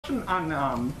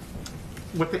On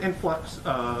with the influx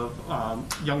of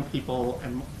young people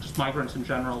and just migrants in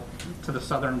general to the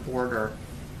southern border,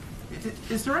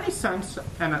 is there any sense,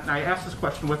 and I asked this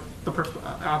question with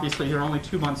obviously you're only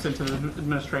 2 months into the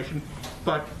administration,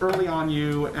 but early on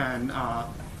you and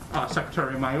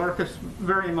Secretary Mayorkas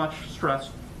very much stressed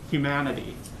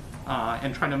humanity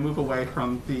and trying to move away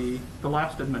from the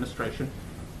last administration.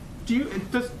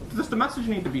 Does the message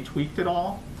need to be tweaked at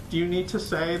all? Do you need to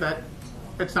say that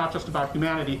it's not just about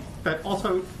humanity, that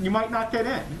also you might not get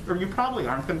in, or you probably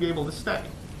aren't going to be able to stay?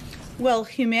 Well,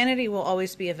 humanity will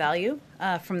always be a value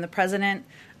from the president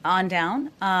on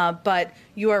down, but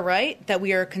you are right that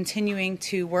we are continuing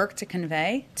to work to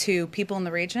convey to people in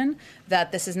the region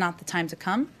that this is not the time to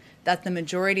come, that the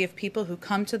majority of people who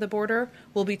come to the border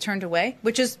will be turned away,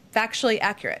 which is factually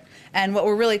accurate. And what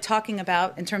we're really talking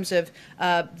about in terms of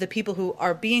the people who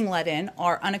are being let in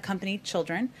are unaccompanied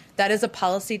children. That is a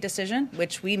policy decision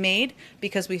which we made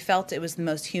because we felt it was the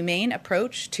most humane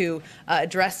approach to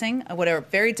addressing what are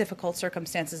very difficult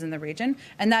circumstances in the region.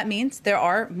 And that means there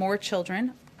are more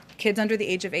children, kids under the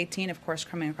age of 18, of course,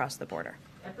 coming across the border.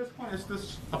 At this point, is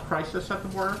this a crisis at the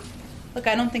border? Look,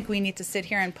 I don't think we need to sit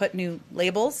here and put new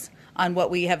labels on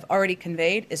what we have already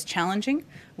conveyed is challenging.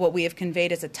 What we have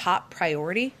conveyed is a top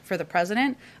priority for the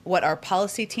president, what our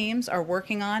policy teams are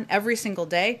working on every single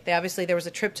day. There was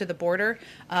a trip to the border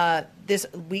this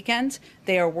weekend.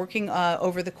 They are working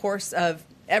over the course of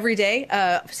every day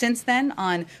since then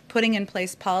on putting in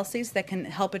place policies that can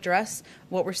help address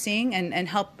what we're seeing and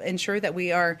help ensure that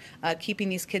we are keeping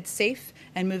these kids safe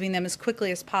and moving them as quickly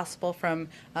as possible from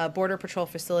Border Patrol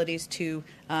facilities to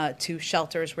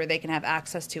shelters where they can have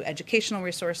access to educational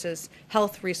resources,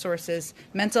 health resources,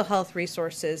 mental health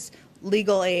resources,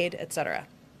 legal aid, etc.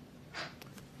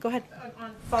 Go ahead.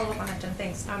 Follow up on that, Jen,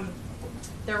 thanks.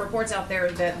 There are reports out there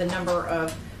that the number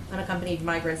of unaccompanied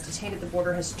migrants detained at the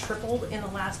border has tripled in the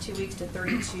last 2 weeks to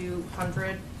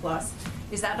 3,200 plus.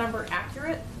 Is that number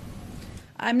accurate?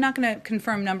 I'm not going to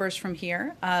confirm numbers from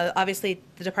here. Obviously,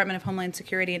 the Department of Homeland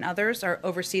Security and others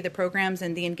oversee the programs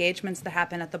and the engagements that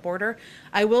happen at the border.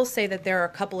 I will say that there are a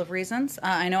couple of reasons.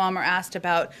 I know Amr asked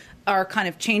about our kind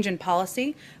of change in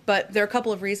policy, but there are a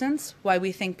couple of reasons why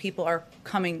we think people are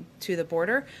coming to the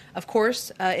border. Of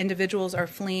course, individuals are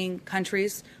fleeing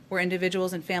countries where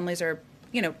individuals and families are,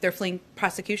 they're fleeing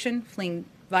prosecution, fleeing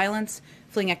violence,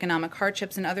 fleeing economic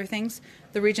hardships and other things.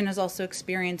 The region has also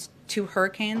experienced 2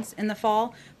 hurricanes in the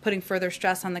fall, putting further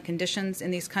stress on the conditions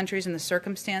in these countries and the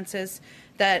circumstances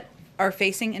that are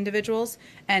facing individuals.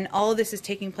 And all of this is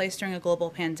taking place during a global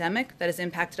pandemic that has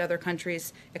impacted other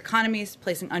countries' economies,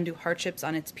 placing undue hardships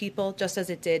on its people, just as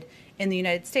it did in the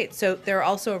United States. So there are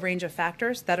also a range of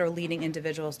factors that are leading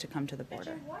individuals to come to the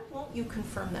border. Why won't you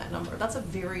confirm that number? That's a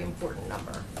very important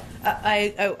number.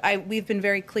 We've been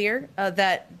very clear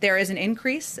that there is an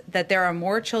increase, that there are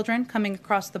more children coming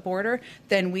across the border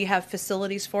than we have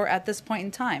facilities for at this point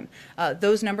in time.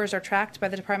 Those numbers are tracked by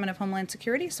the Department of Homeland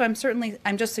Security, so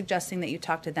I'm just suggesting that you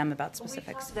talk to them about specifics.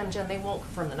 Well, we talked to them, Jen. They won't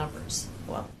confirm the numbers.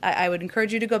 Well, I would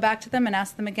encourage you to go back to them and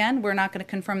ask them again. We're not going to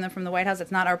confirm them from the White House.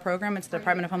 It's not our program. It's the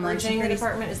Department of Homeland Security.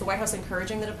 Is the White House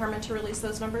encouraging the department to release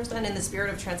those numbers then in the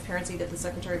spirit of transparency that the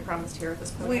Secretary promised here at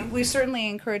this podium? We certainly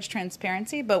encourage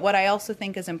transparency, but what I also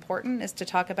think is important is to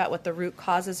talk about what the root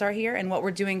causes are here and what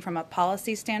we're doing from a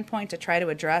policy standpoint to try to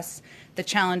address the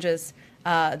challenges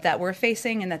that we're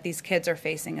facing and that these kids are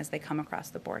facing as they come across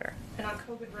the border. And on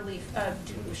COVID relief,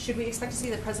 should we expect to see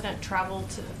the president travel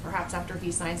to, perhaps after he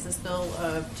signs this bill,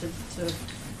 to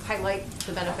highlight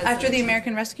the benefits? After the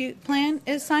American Rescue Plan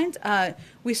is signed,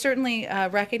 we certainly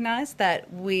recognize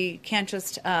that we can't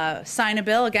just sign a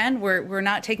bill. Again, we're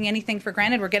not taking anything for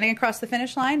granted. We're getting across the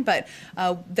finish line, but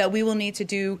that we will need to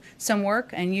do some work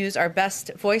and use our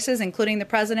best voices, including the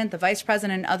president, the vice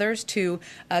president, and others, to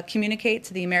communicate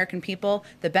to the American people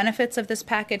the benefits of this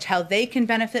package, how they can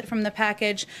benefit from the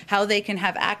package, how they can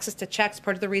have access to checks.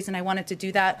 Part of the reason I wanted to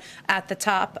do that at the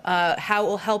top, how it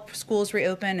will help schools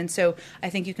reopen. And so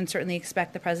I think you can certainly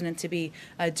expect the president to be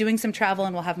doing some travel,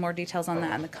 and we'll have more details on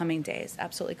that in the coming days.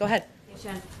 Absolutely. Go ahead.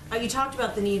 Jen, you talked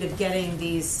about the need of getting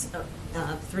these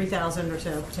 3,000 or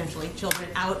so potentially children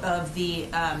out of the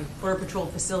Border Patrol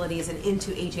facilities and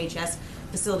into HHS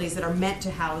facilities that are meant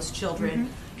to house children.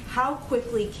 Mm-hmm. How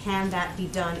quickly can that be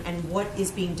done, and what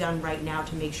is being done right now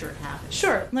to make sure it happens?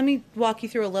 Sure. Let me walk you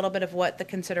through a little bit of what the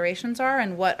considerations are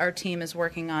and what our team is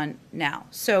working on now.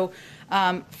 So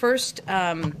first,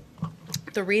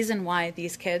 the reason why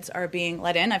these kids are being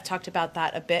let in. I've talked about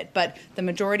that a bit, but the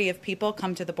majority of people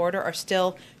come to the border are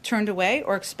still turned away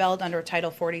or expelled under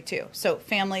Title 42. So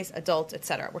families, adults,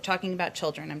 etc. We're talking about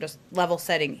children. I'm just level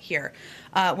setting here.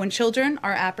 When children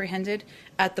are apprehended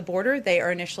at the border, they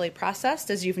are initially processed,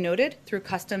 as you've noted, through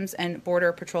Customs and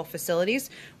Border Patrol facilities,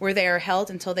 where they are held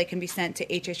until they can be sent to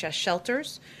HHS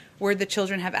shelters, where the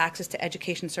children have access to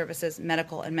education services,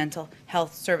 medical and mental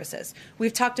health services.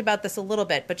 We've talked about this a little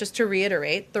bit, but just to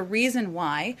reiterate, the reason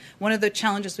why, one of the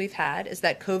challenges we've had is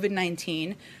that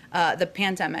COVID-19, the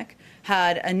pandemic,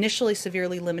 had initially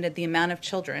severely limited the amount of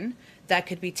children that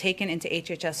could be taken into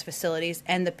HHS facilities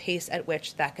and the pace at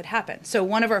which that could happen. So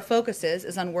one of our focuses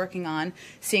is on working on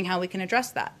seeing how we can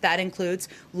address that. That includes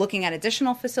looking at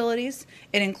additional facilities.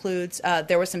 It includes,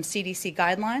 there were some CDC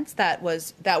guidelines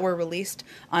that were released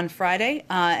on Friday,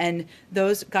 and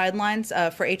those guidelines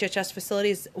for HHS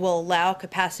facilities will allow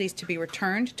capacities to be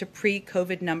returned to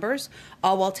pre-COVID numbers,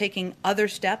 all while taking other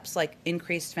steps like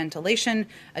increased ventilation,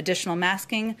 additional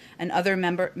masking, and other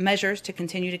measures to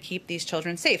continue to keep these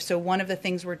children safe. So one of the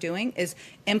things we're doing is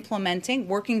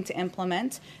working to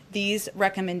implement these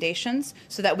recommendations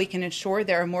so that we can ensure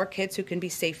there are more kids who can be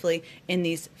safely in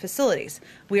these facilities.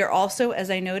 We are also,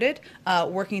 as I noted,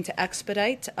 working to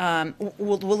expedite,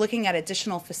 we're looking at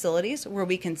additional facilities where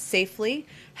we can safely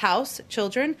house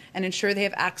children and ensure they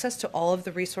have access to all of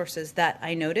the resources that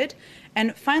I noted.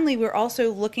 And finally, we're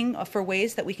also looking for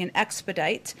ways that we can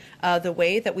expedite the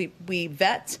way that we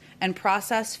vet and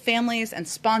process families and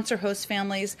sponsor host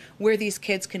families where these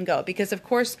kids can go. Because, of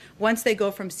course, once they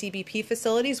go from CBP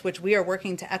facilities, which we are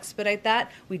working to expedite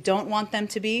that, we don't want them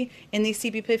to be in these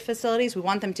CBP facilities. We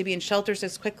want them to be in shelters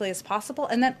as quickly as possible.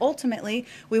 And then ultimately,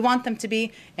 we want them to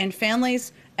be in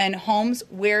families and homes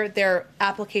where their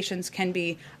applications can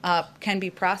be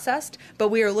processed. But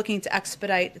we are looking to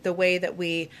expedite the way that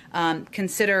we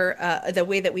consider the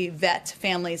way that we vet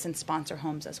families and sponsor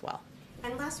homes as well.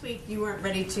 And last week, you weren't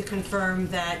ready to confirm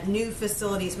that new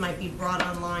facilities might be brought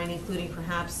online, including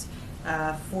perhaps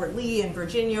Fort Lee in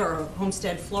Virginia or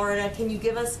Homestead, Florida. Can you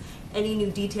give us any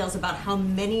new details about how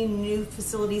many new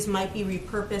facilities might be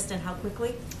repurposed and how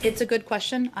quickly? It's a good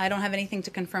question. I don't have anything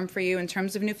to confirm for you in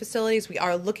terms of new facilities. We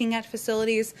are looking at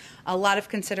facilities, a lot of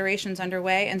considerations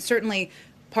underway, and certainly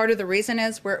part of the reason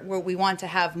is we want to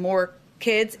have more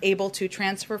kids able to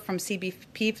transfer from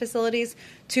CBP facilities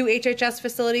to HHS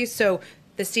facilities. So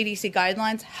the CDC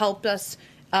guidelines helped us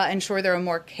ensure there are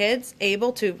more kids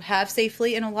able to have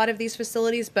safely in a lot of these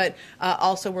facilities, but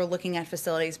also we're looking at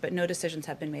facilities, but no decisions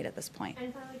have been made at this point.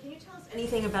 And finally, can you tell us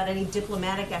anything about any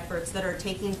diplomatic efforts that are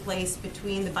taking place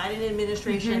between the Biden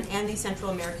administration and these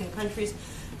Central American countries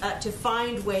to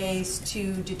find ways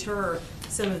to deter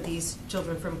some of these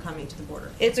children from coming to the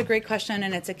border? It's a great question,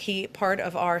 and it's a key part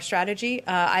of our strategy.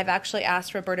 I've actually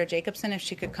asked Roberta Jacobson if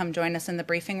she could come join us in the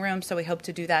briefing room, so we hope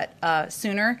to do that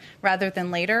sooner rather than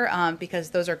later,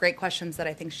 because those are great questions that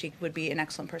I think she would be an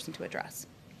excellent person to address.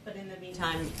 But in the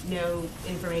meantime, no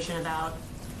information about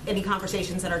any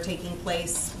conversations that are taking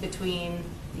place between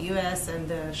the U.S. and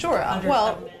the Sure.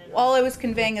 Well, all I was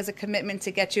conveying is a commitment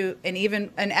to get you an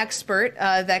expert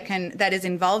that is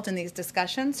involved in these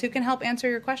discussions who can help answer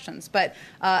your questions. But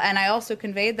and I also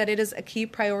conveyed that it is a key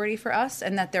priority for us,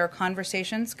 and that there are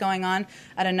conversations going on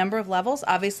at a number of levels,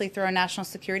 obviously through our national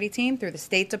security team, through the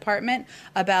State Department,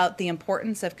 about the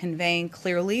importance of conveying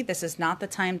clearly this is not the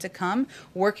time to come,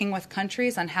 working with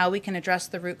countries on how we can address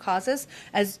the root causes.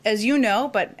 As you know,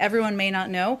 but everyone may not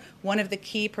know, one of the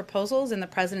key proposals in the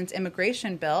President's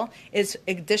immigration bill is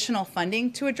additional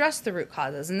funding to address the root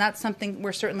causes, and that's something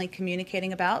we're certainly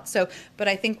communicating about. So, but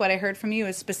I think what I heard from you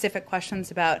is specific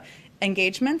questions about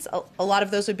engagements. A lot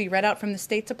of those would be read out from the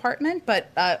State Department,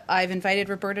 but I've invited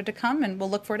Roberta to come, and we'll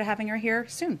look forward to having her here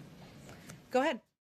soon. Go ahead.